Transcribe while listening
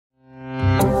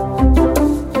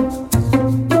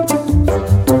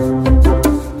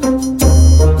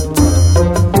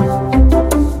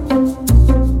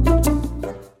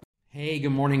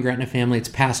morning, Gretna family. It's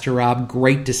Pastor Rob.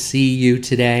 Great to see you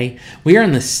today. We are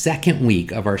in the second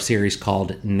week of our series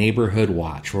called Neighborhood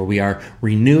Watch, where we are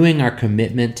renewing our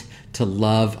commitment to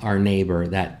love our neighbor,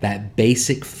 that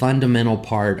basic fundamental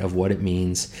part of what it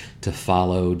means to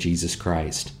follow Jesus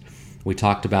Christ. We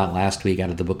talked about last week out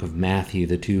of the book of Matthew,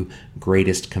 the two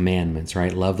greatest commandments,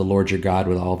 right? Love the Lord your God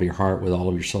with all of your heart, with all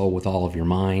of your soul, with all of your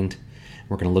mind.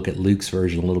 We're going to look at Luke's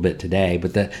version a little bit today.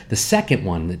 But the second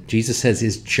one that Jesus says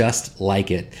is just like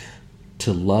it,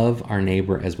 to love our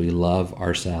neighbor as we love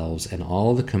ourselves. And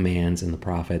all the commands in the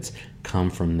prophets come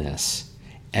from this.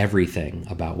 Everything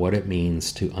about what it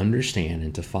means to understand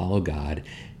and to follow God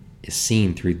is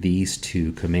seen through these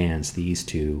two commands, these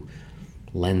two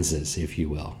lenses, if you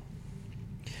will.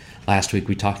 Last week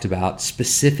we talked about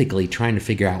specifically trying to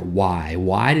figure out why.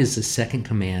 Why does the second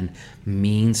command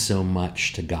mean so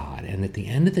much to God? And at the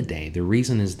end of the day, the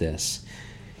reason is this.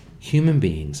 Human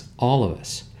beings, all of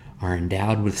us, are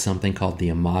endowed with something called the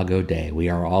Imago Dei. We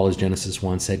are all, as Genesis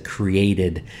 1 said,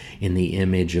 created in the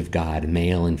image of God,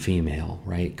 male and female,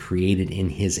 right? Created in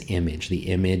his image, the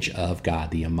image of God,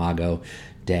 the Imago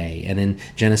Dei. And in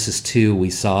Genesis 2,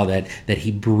 we saw that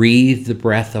he breathed the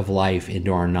breath of life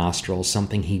into our nostrils,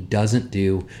 something he doesn't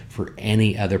do for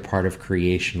any other part of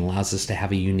creation. It allows us to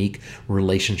have a unique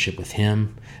relationship with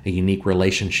him, a unique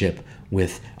relationship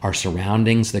with our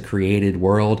surroundings, the created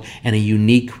world, and a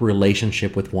unique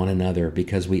relationship with one another,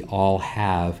 because we all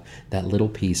have that little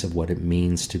piece of what it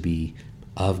means to be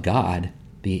of God,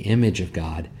 the image of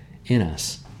God in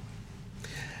us.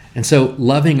 And so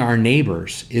loving our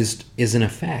neighbors is in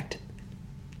effect,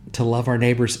 to love our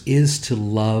neighbors is to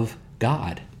love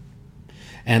God.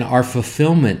 And our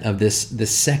fulfillment of this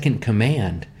second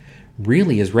command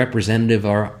really is representative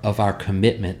of our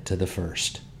commitment to the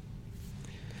first.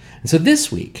 And so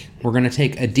this week, we're going to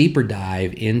take a deeper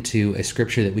dive into a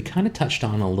scripture that we kind of touched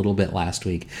on a little bit last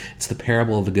week. It's the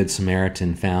parable of the Good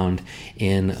Samaritan found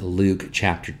in Luke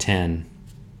chapter 10.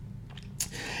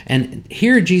 And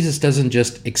here Jesus doesn't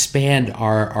just expand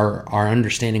our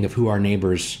understanding of who our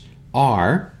neighbors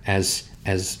are, as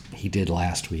he did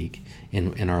last week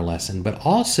in our lesson, but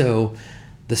also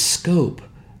the scope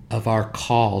of our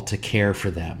call to care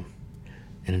for them.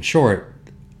 And in short,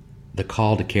 the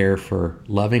call to care for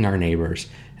loving our neighbors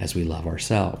as we love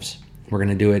ourselves. We're going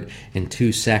to do it in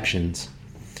two sections.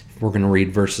 We're going to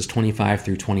read verses 25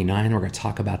 through 29. We're going to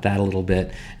talk about that a little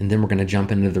bit, and then we're going to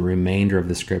jump into the remainder of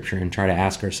the scripture and try to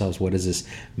ask ourselves, what does this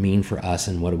mean for us,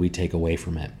 and what do we take away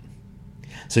from it?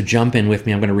 So jump in with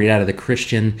me. I'm going to read out of the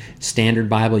Christian Standard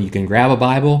Bible. You can grab a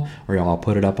Bible, or I'll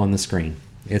put it up on the screen.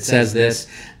 It says this: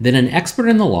 Then an expert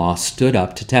in the law stood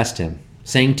up to test him,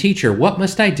 saying, Teacher, what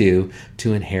must I do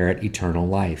to inherit eternal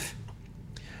life?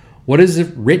 What is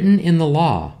written in the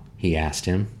law? He asked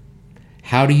him.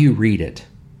 How do you read it?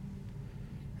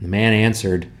 The man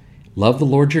answered, Love the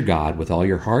Lord your God with all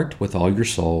your heart, with all your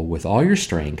soul, with all your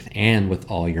strength, and with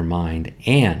all your mind,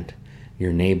 and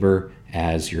your neighbor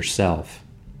as yourself.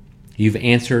 You've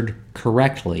answered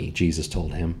correctly, Jesus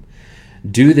told him.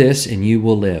 Do this and you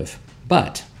will live.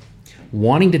 But,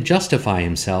 wanting to justify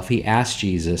himself, he asked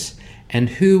Jesus, And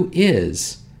who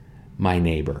is my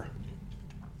neighbor?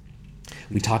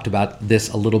 We talked about this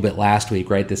a little bit last week,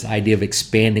 right? This idea of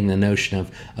expanding the notion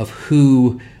of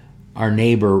who our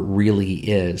neighbor really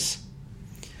is.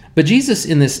 But Jesus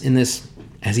in this,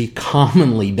 as he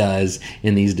commonly does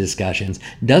in these discussions,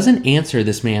 doesn't answer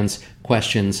this man's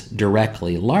questions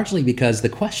directly, largely because the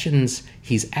questions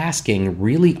he's asking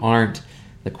really aren't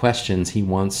the questions he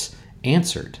wants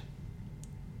answered.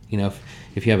 You know,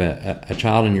 if you have a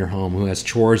child in your home who has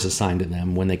chores assigned to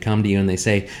them, when they come to you and they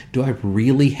say, do I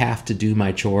really have to do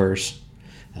my chores?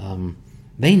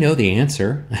 They know the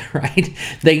answer, right?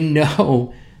 They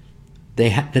know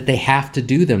that they have to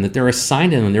do them, that they're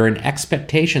assigned to them, they're an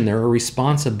expectation, they're a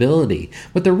responsibility.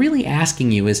 What they're really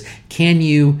asking you is, can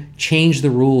you change the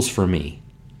rules for me?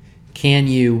 Can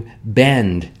you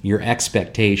bend your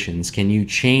expectations? Can you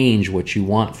change what you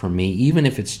want from me, even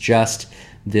if it's just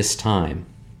this time?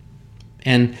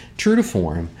 And true to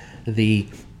form, the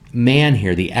man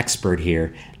here, the expert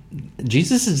here,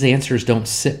 Jesus' answers don't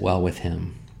sit well with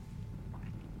him.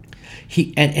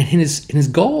 And his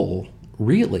goal,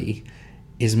 really,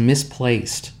 is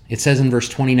misplaced. It says in verse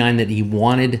 29 that he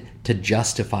wanted to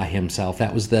justify himself.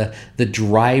 That was the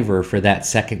driver for that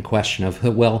second question of,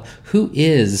 well, who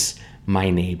is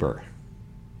my neighbor?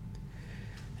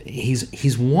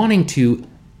 He's wanting to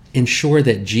ensure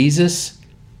that Jesus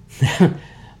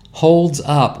holds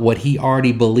up what he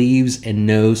already believes and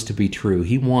knows to be true.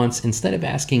 He wants, instead of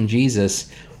asking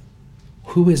Jesus,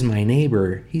 who is my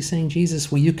neighbor? He's saying,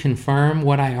 Jesus, will you confirm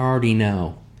what I already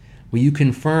know? Will you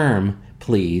confirm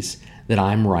please, that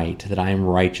I'm right, that I am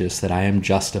righteous, that I am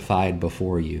justified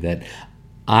before you, that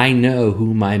I know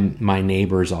who my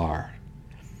neighbors are.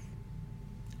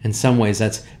 In some ways,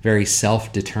 that's very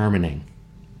self-determining,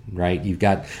 right? You've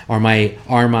got, are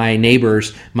my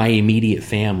neighbors my immediate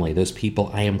family, those people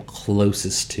I am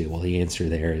closest to? Well, the answer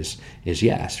there is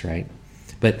yes, right?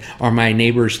 But are my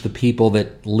neighbors the people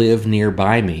that live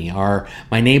nearby me? Are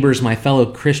my neighbors my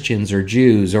fellow Christians or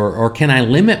Jews? Or can I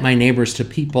limit my neighbors to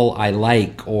people I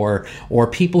like or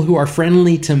people who are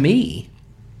friendly to me?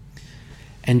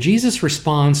 And Jesus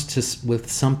responds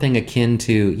with something akin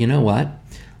to, you know what?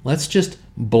 Let's just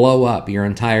blow up your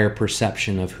entire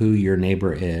perception of who your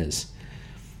neighbor is.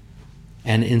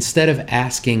 And instead of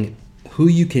asking who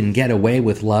you can get away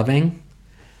with loving,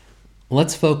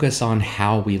 let's focus on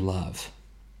how we love.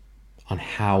 On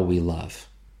how we love.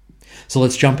 So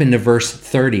let's jump into verse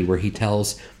 30 where he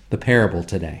tells the parable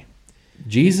today.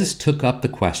 Jesus took up the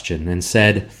question and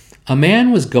said, "A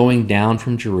man was going down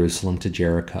from Jerusalem to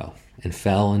Jericho and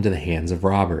fell into the hands of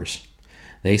robbers.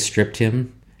 They stripped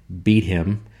him, beat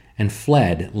him, and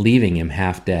fled, leaving him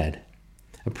half dead.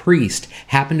 A priest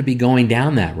happened to be going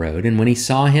down that road, and when he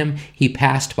saw him, he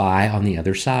passed by on the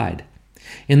other side.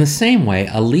 In the same way,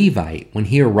 a Levite, when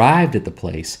he arrived at the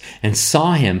place and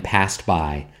saw him, passed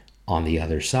by on the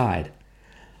other side.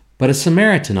 But a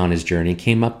Samaritan on his journey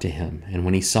came up to him, and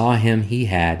when he saw him, he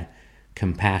had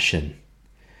compassion.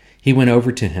 He went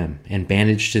over to him and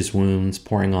bandaged his wounds,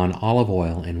 pouring on olive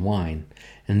oil and wine.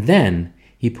 And then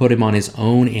he put him on his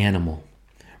own animal,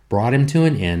 brought him to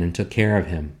an inn, and took care of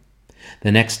him.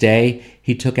 The next day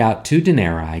he took out 2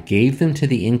 denarii, gave them to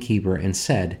the innkeeper, and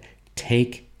said,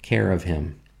 'Take care of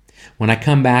him. When I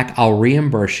come back, I'll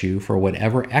reimburse you for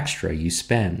whatever extra you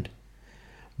spend.'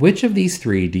 Which of these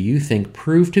 3 do you think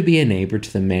proved to be a neighbor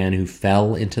to the man who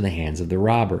fell into the hands of the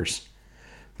robbers?"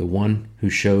 "The one who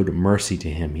showed mercy to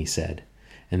him," he said.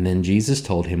 And then Jesus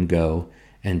told him, "Go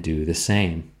and do the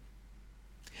same."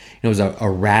 It was a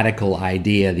radical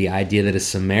idea, the idea that a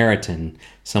Samaritan,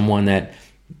 someone that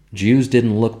Jews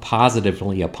didn't look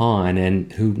positively upon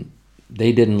and who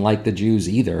they didn't like the Jews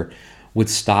either, would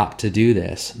stop to do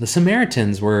this. The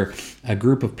Samaritans were a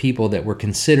group of people that were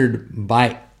considered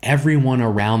by everyone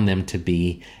around them to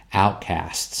be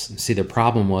outcasts. See, the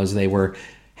problem was they were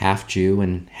half Jew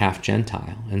and half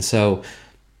Gentile. And so,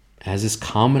 as is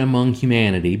common among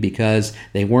humanity, because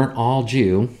they weren't all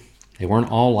Jew, they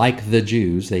weren't all like the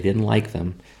Jews, they didn't like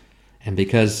them, and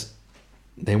because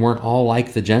they weren't all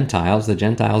like the Gentiles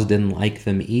didn't like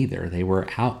them either. They were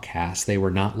outcasts. They were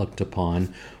not looked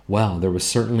upon well. There was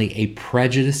certainly a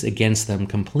prejudice against them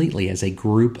completely as a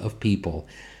group of people,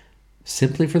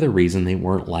 simply for the reason they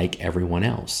weren't like everyone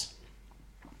else.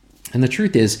 And the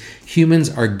truth is, humans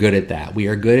are good at that. We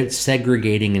are good at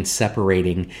segregating and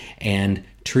separating and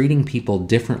treating people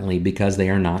differently because they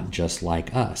are not just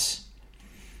like us.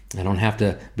 I don't have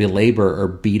to belabor or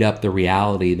beat up the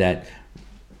reality that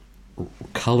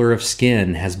color of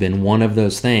skin has been one of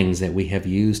those things that we have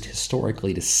used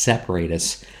historically to separate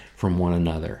us from one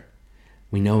another.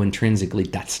 We know intrinsically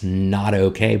that's not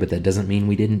okay, but that doesn't mean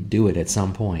we didn't do it at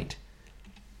some point.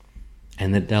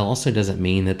 And that also doesn't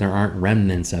mean that there aren't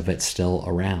remnants of it still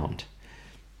around,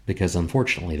 because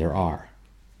unfortunately there are.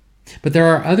 But there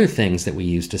are other things that we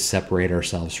use to separate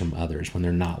ourselves from others when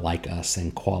they're not like us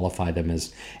and qualify them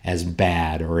as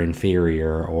bad or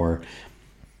inferior, or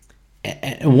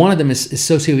and one of them is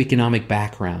socioeconomic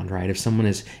background, right? If someone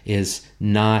doesn't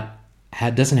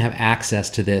have access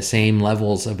to the same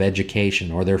levels of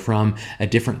education, or they're from a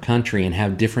different country and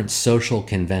have different social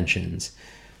conventions,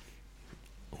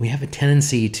 we have a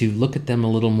tendency to look at them a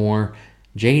little more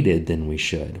jaded than we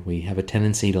should. We have a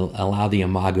tendency to allow the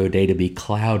imago Dei to be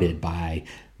clouded by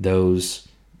those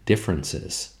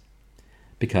differences,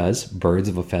 because birds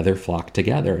of a feather flock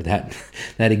together. That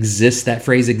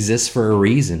phrase exists for a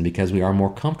reason, because we are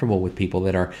more comfortable with people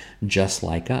that are just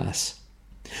like us.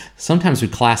 Sometimes we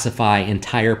classify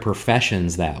entire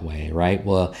professions that way, right?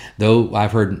 Well, though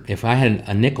I've heard, if I had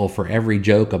a nickel for every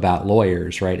joke about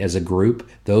lawyers, right, as a group,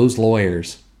 those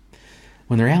lawyers,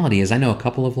 when the reality is I know a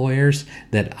couple of lawyers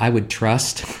that I would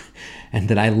trust and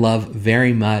that I love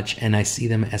very much, and I see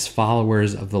them as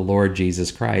followers of the Lord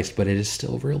Jesus Christ, but it is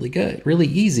still really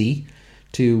easy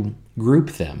to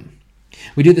group them.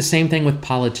 We do the same thing with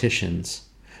politicians,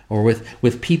 or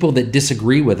with people that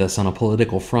disagree with us on a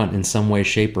political front in some way,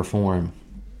 shape, or form.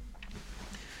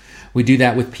 We do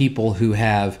that with people who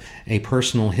have a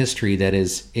personal history that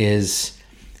is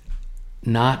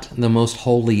not the most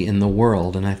holy in the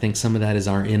world, and I think some of that is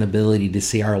our inability to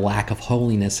see our lack of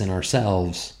holiness in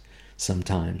ourselves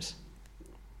sometimes.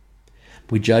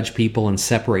 We judge people and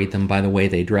separate them by the way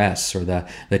they dress, or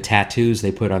the tattoos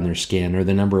they put on their skin, or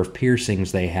the number of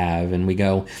piercings they have, and we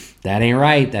go, that ain't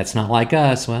right, that's not like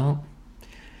us. Well,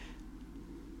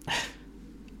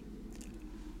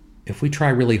 if we try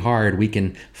really hard, we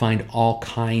can find all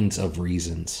kinds of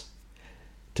reasons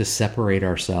to separate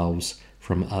ourselves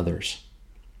from others.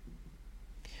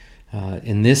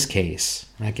 In this case,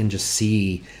 I can just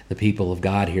see the people of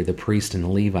God here, the priest and the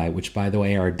Levite, which, by the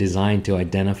way, are designed to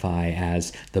identify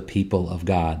as the people of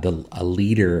God, a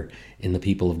leader in the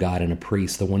people of God and a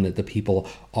priest, the one that the people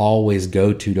always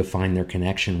go to find their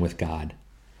connection with God.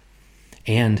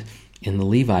 And in the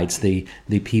Levites, the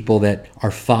people that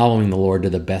are following the Lord to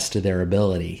the best of their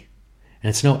ability. And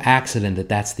it's no accident that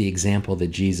that's the example that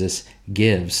Jesus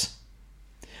gives.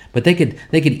 But they could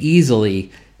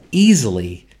easily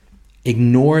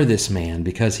ignore this man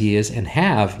because he is, and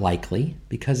have likely,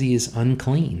 because he is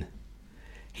unclean.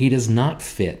 He does not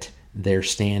fit their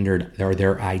standard or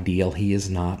their ideal. He is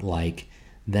not like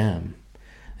them.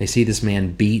 They see this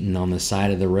man beaten on the side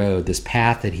of the road, this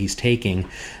path that he's taking.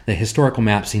 The historical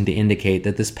maps seem to indicate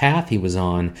that this path he was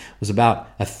on was about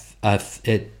a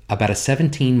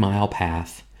 17-mile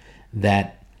path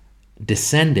that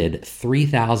descended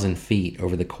 3,000 feet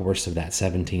over the course of that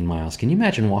 17 miles. Can you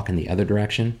imagine walking the other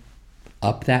direction?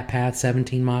 Up that path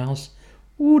 17 miles?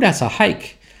 Ooh, that's a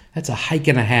hike. That's a hike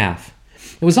and a half.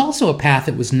 It was also a path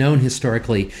that was known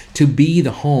historically to be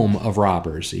the home of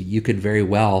robbers. You could very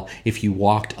well, if you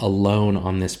walked alone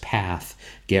on this path,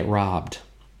 get robbed.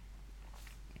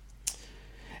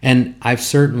 And I've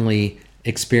certainly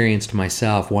experienced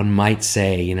myself, one might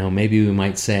say, maybe we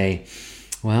might say,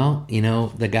 well,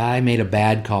 the guy made a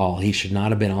bad call. He should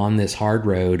not have been on this hard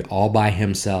road all by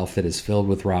himself that is filled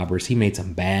with robbers. He made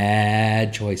some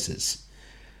bad choices.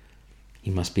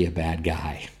 He must be a bad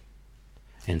guy.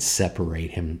 And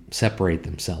separate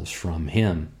themselves from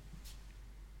him.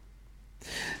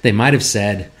 They might have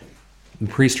said, the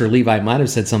priest or Levite might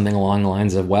have said something along the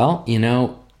lines of, well,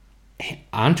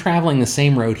 I'm traveling the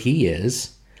same road he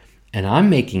is, and I'm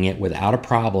making it without a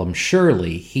problem.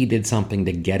 Surely he did something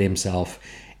to get himself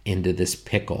into this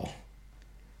pickle.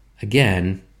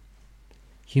 Again,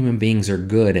 human beings are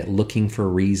good at looking for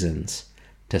reasons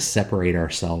to separate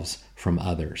ourselves from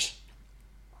others.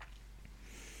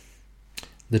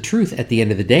 The truth at the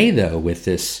end of the day, though, with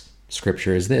this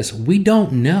scripture is this: we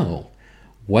don't know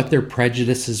what their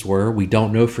prejudices were. We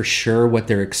don't know for sure what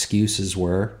their excuses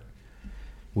were.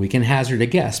 We can hazard a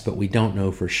guess, but we don't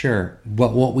know for sure.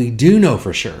 But what we do know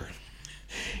for sure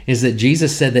is that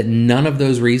Jesus said that none of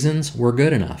those reasons were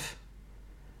good enough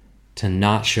to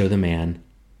not show the man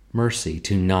mercy,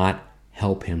 to not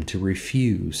help him, to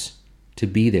refuse to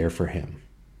be there for him.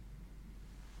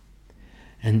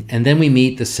 And then we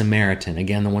meet the Samaritan,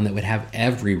 again, the one that would have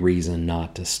every reason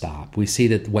not to stop. We see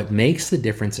that what makes the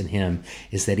difference in him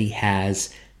is that he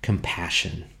has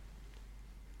compassion.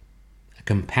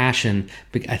 Compassion,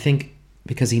 I think,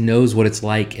 because he knows what it's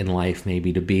like in life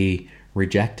maybe to be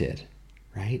rejected,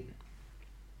 right?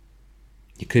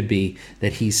 It could be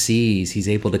that he's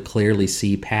able to clearly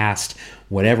see past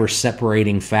whatever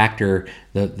separating factor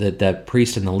the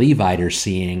priest and the Levite are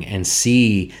seeing, and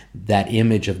see that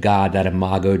image of God, that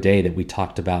imago Dei that we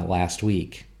talked about last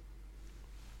week.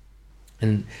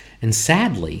 And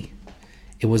sadly,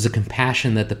 it was a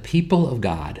compassion that the people of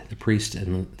God, the priest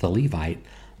and the Levite,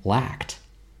 lacked.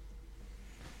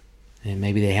 And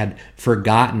maybe they had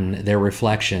forgotten their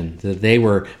reflection, that they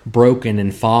were broken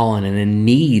and fallen and in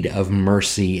need of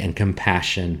mercy and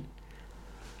compassion.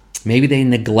 Maybe they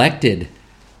neglected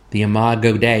the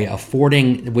imago Dei,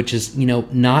 which is,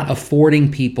 not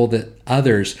affording people that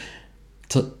others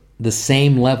to the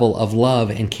same level of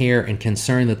love and care and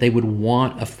concern that they would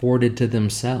want afforded to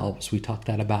themselves. We talked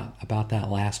about that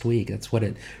last week. That's what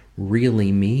it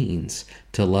really means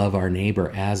to love our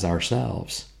neighbor as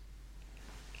ourselves.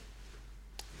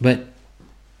 But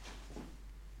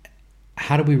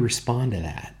how do we respond to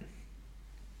that?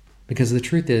 Because the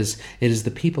truth is, it is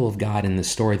the people of God in this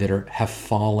story that have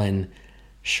fallen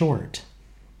short.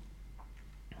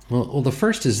 Well, the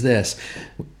first is this: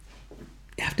 we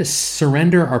have to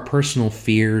surrender our personal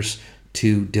fears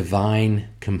to divine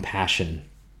compassion.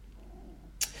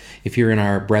 If you're in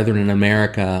our Brethren in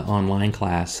America online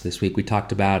class this week, we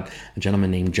talked about a gentleman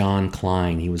named John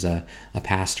Klein. He was a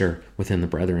pastor within the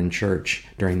Brethren Church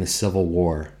during the Civil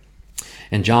War.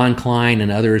 And John Klein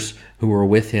and others who were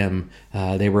with him,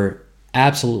 they were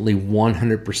absolutely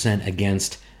 100%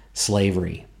 against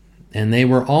slavery. And they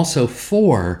were also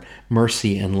for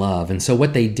mercy and love. And so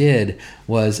what they did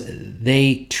was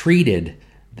they treated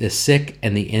the sick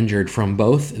and the injured from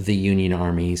both the Union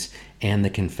armies and the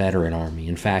Confederate Army.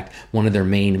 In fact, one of their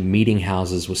main meeting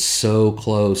houses was so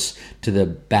close to the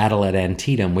battle at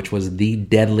Antietam, which was the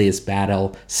deadliest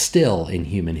battle still in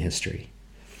human history.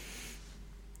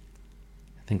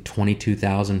 I think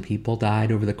 22,000 people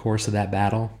died over the course of that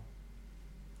battle.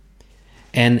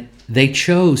 And they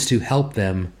chose to help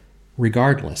them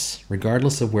regardless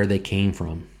of where they came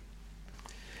from.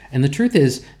 And the truth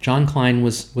is, John Klein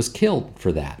was killed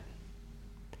for that.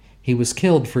 He was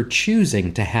killed for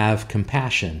choosing to have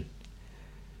compassion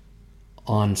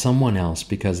on someone else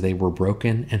because they were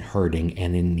broken and hurting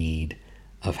and in need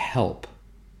of help,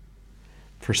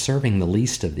 for serving the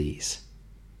least of these.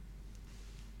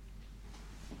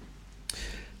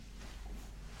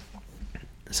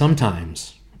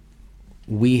 Sometimes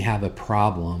we have a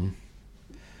problem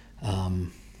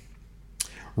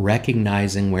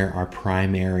recognizing where our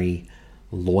primary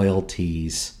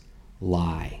loyalties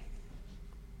lie.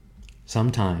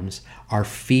 Sometimes our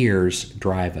fears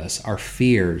drive us, our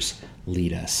fears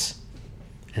lead us.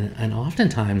 And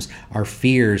oftentimes our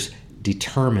fears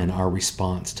determine our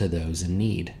response to those in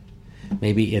need.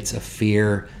 Maybe it's a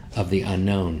fear of the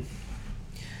unknown.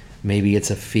 Maybe it's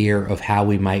a fear of how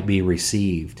we might be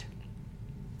received.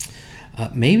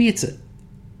 Maybe it's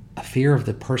a fear of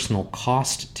the personal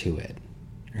cost to it,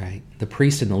 right? The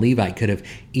priest and the Levite could have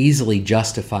easily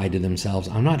justified to themselves,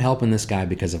 I'm not helping this guy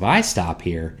because if I stop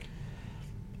here,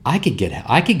 I could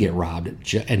get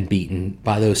robbed and beaten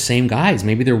by those same guys.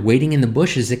 Maybe they're waiting in the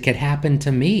bushes. It could happen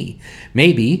to me.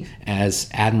 Maybe, as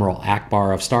Admiral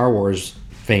Akbar of Star Wars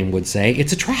fame would say,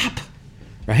 it's a trap,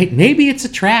 right? Maybe it's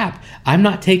a trap. I'm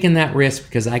not taking that risk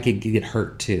because I could get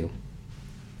hurt too.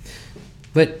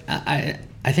 But I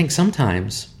think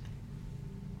sometimes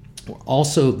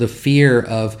also the fear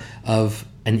of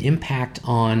an impact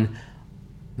on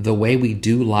the way we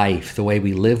do life, the way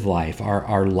we live life,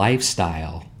 our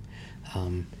lifestyle,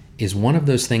 is one of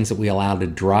those things that we allow to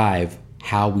drive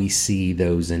how we see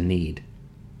those in need.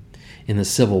 In the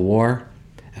Civil War,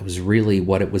 that was really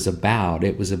what it was about.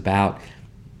 It was about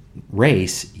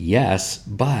race, yes,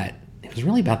 but it was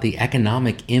really about the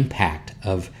economic impact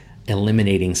of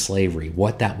eliminating slavery,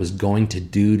 what that was going to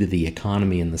do to the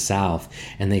economy in the South.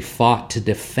 And they fought to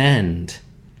defend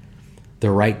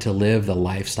the right to live the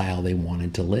lifestyle they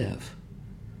wanted to live.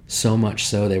 So much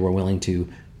so they were willing to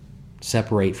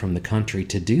separate from the country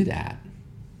to do that.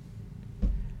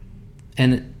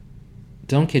 And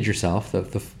don't kid yourself,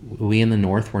 we in the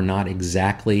North were not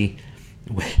exactly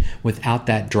without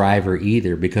that driver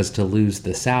either, because to lose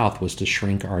the South was to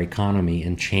shrink our economy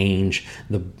and change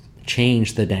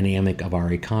the dynamic of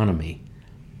our economy.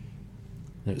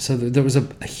 So there was a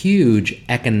huge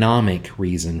economic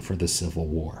reason for the Civil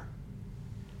War.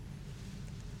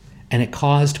 And it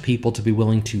caused people to be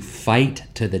willing to fight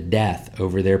to the death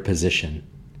over their position.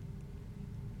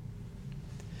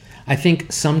 I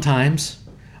think sometimes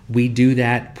we do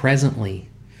that presently.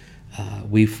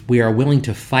 We are willing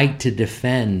to fight to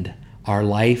defend our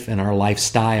life and our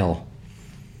lifestyle,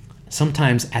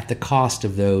 sometimes at the cost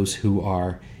of those who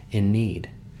are in need.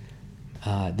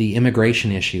 The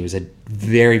immigration issue is a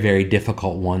very, very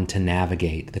difficult one to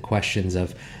navigate. The questions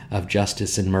of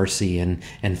justice and mercy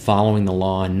and following the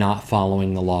law and not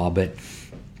following the law. But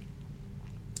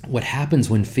what happens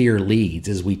when fear leads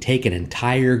is we take an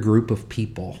entire group of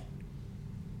people,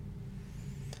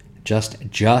 just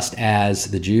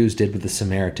as the Jews did with the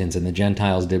Samaritans and the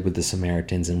Gentiles did with the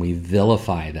Samaritans, and we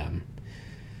vilify them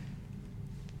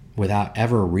without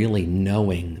ever really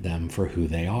knowing them for who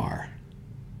they are.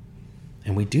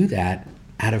 And we do that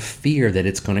out of fear that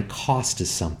it's going to cost us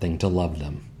something to love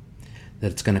them,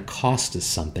 that it's going to cost us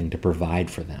something to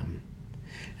provide for them.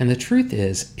 And the truth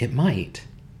is, it might.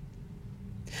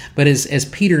 But as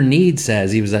Peter Need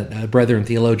says, he was a brother and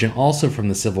theologian also from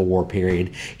the Civil War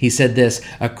period, he said this: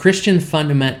 a Christian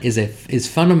is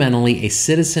fundamentally a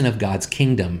citizen of God's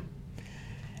kingdom,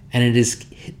 and it is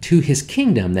to his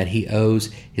kingdom that he owes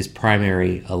his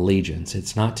primary allegiance.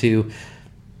 It's not to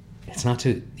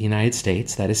the United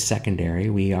States. That is secondary.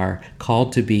 We are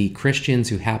called to be Christians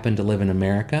who happen to live in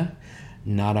America,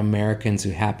 not Americans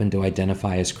who happen to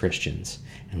identify as Christians.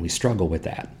 And we struggle with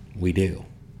that. We do.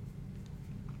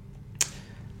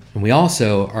 And we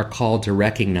also are called to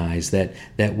recognize that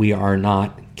we are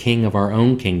not king of our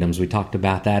own kingdoms. We talked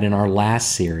about that in our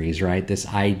last series, right? This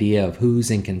idea of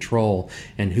who's in control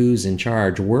and who's in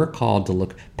charge. We're called to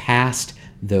look past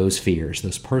those fears,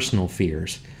 those personal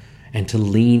fears, and to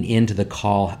lean into the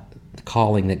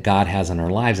calling that God has on our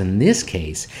lives. In this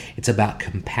case, it's about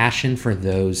compassion for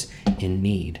those in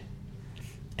need.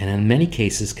 And in many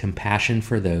cases, compassion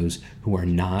for those who are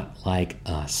not like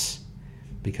us.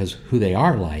 because who they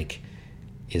are like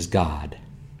is God,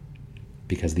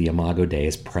 because the Imago Dei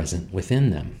is present within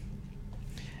them.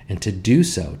 And to do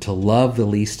so, to love the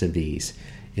least of these,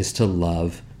 is to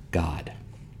love God.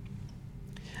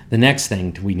 The next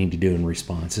thing we need to do in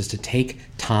response is to take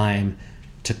time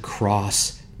to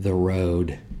cross the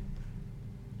road.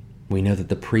 We know that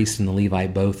the priest and the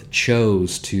Levite both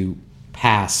chose to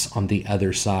pass on the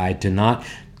other side, to not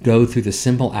go through the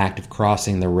simple act of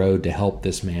crossing the road to help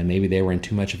this man. Maybe they were in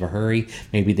too much of a hurry.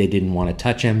 Maybe they didn't want to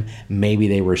touch him. Maybe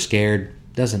they were scared.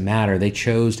 Doesn't matter. They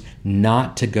chose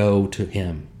not to go to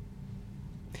him.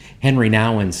 Henry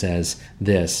Nouwen says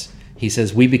this. He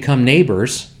says, "We become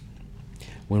neighbors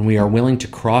when we are willing to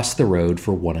cross the road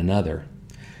for one another.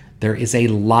 There is a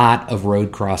lot of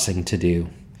road crossing to do.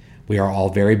 We are all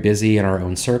very busy in our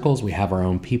own circles. We have our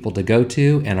own people to go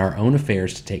to and our own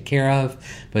affairs to take care of.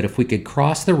 But if we could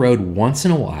cross the road once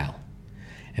in a while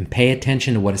and pay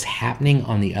attention to what is happening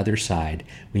on the other side,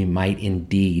 we might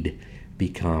indeed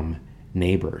become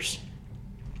neighbors."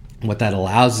 What that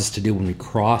allows us to do when we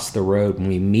cross the road, when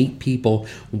we meet people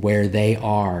where they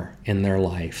are in their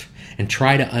life and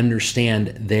try to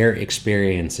understand their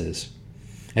experiences,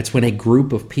 that's when a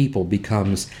group of people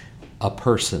becomes a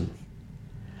person.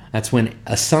 That's when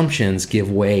assumptions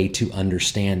give way to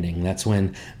understanding. That's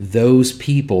when those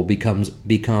people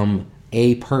become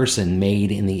a person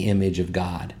made in the image of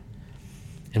God.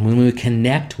 And when we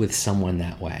connect with someone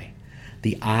that way,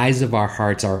 the eyes of our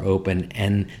hearts are open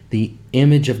and the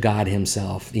image of God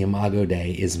himself, the Imago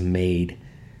Dei, is made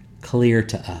clear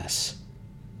to us.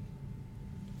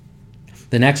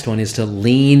 The next one is to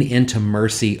lean into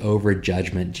mercy over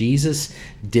judgment. Jesus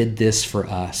did this for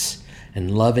us, and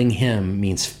loving him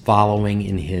means following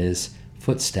in his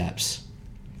footsteps.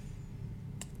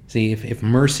 See, if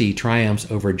mercy triumphs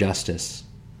over justice,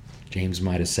 James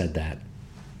might have said that.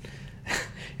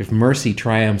 If mercy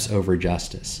triumphs over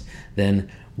justice, then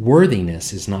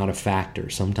worthiness is not a factor.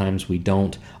 Sometimes we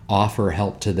don't offer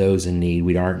help to those in need.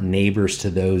 We aren't neighbors to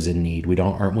those in need. We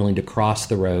aren't willing to cross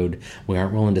the road. We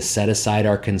aren't willing to set aside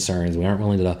our concerns. We aren't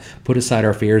willing to put aside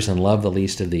our fears and love the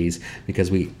least of these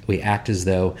because we act as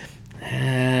though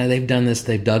they've done this,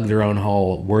 they've dug their own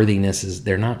hole. Worthiness is,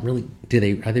 they're not really,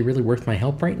 are they really worth my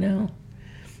help right now?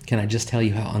 Can I just tell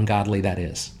you how ungodly that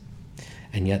is?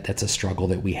 And yet that's a struggle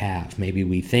that we have. Maybe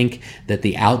we think that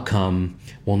the outcome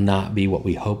will not be what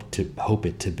we hope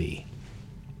it to be,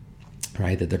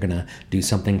 right? That they're going to do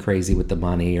something crazy with the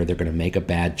money, or they're going to make a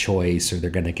bad choice, or they're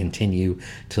going to continue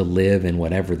to live in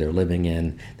whatever they're living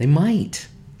in. They might.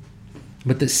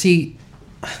 But the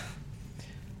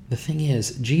thing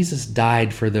is, Jesus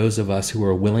died for those of us who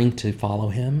are willing to follow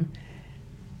him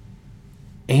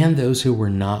and those who were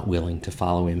not willing to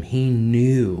follow him. He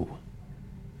knew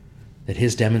that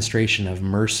his demonstration of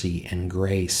mercy and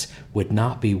grace would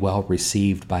not be well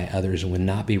received by others and would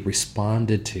not be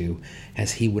responded to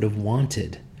as he would have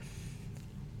wanted.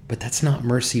 But that's not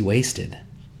mercy wasted.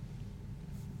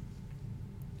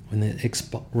 When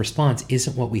the response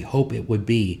isn't what we hope it would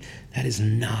be, that is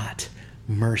not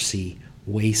mercy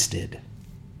wasted.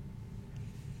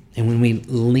 And when we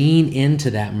lean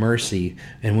into that mercy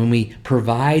and when we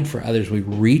provide for others, we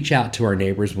reach out to our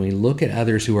neighbors, when we look at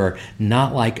others who are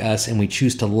not like us and we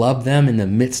choose to love them in the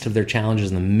midst of their challenges,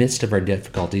 in the midst of our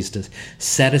difficulties, to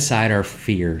set aside our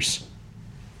fears,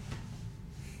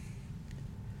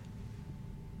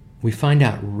 we find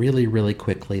out really, really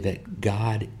quickly that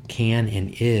God can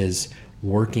and is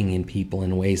working in people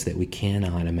in ways that we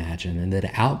cannot imagine, and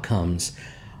that outcomes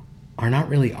are not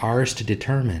really ours to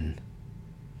determine.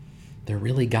 They're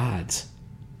really God's.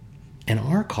 And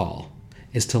our call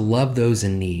is to love those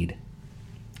in need.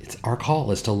 Our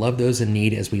call is to love those in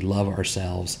need as we love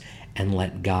ourselves and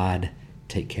let God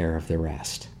take care of the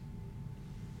rest.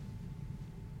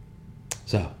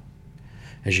 So,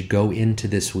 as you go into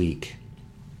this week,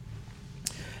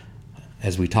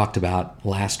 as we talked about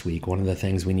last week, one of the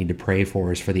things we need to pray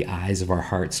for is for the eyes of our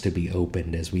hearts to be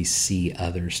opened as we see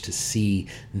others, to see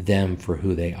them for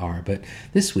who they are. But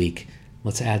this week,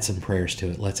 let's add some prayers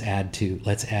to it. Let's add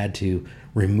to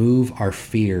remove our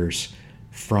fears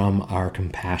from our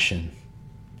compassion,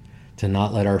 to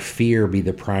not let our fear be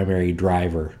the primary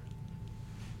driver.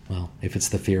 Well, if it's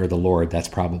the fear of the Lord, that's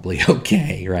probably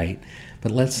okay, right?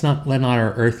 But let not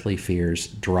our earthly fears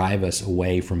drive us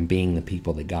away from being the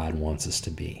people that God wants us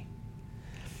to be.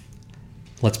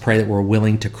 Let's pray that we're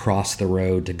willing to cross the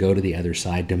road, to go to the other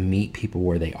side, to meet people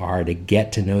where they are, to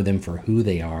get to know them for who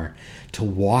they are, to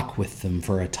walk with them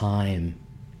for a time.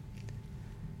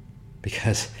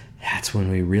 Because that's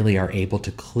when we really are able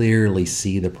to clearly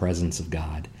see the presence of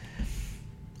God.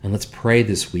 And let's pray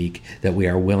this week that we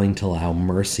are willing to allow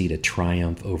mercy to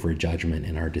triumph over judgment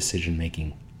in our decision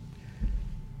making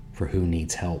for who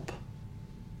needs help.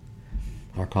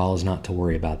 Our call is not to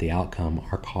worry about the outcome.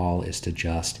 Our call is to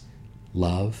just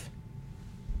love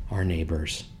our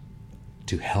neighbors,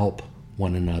 to help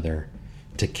one another,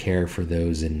 to care for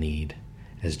those in need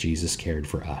as Jesus cared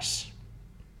for us.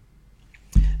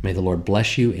 May the Lord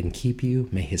bless you and keep you.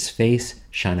 May his face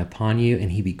shine upon you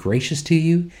and he be gracious to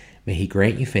you. May he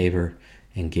grant you favor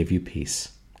and give you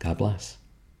peace. God bless.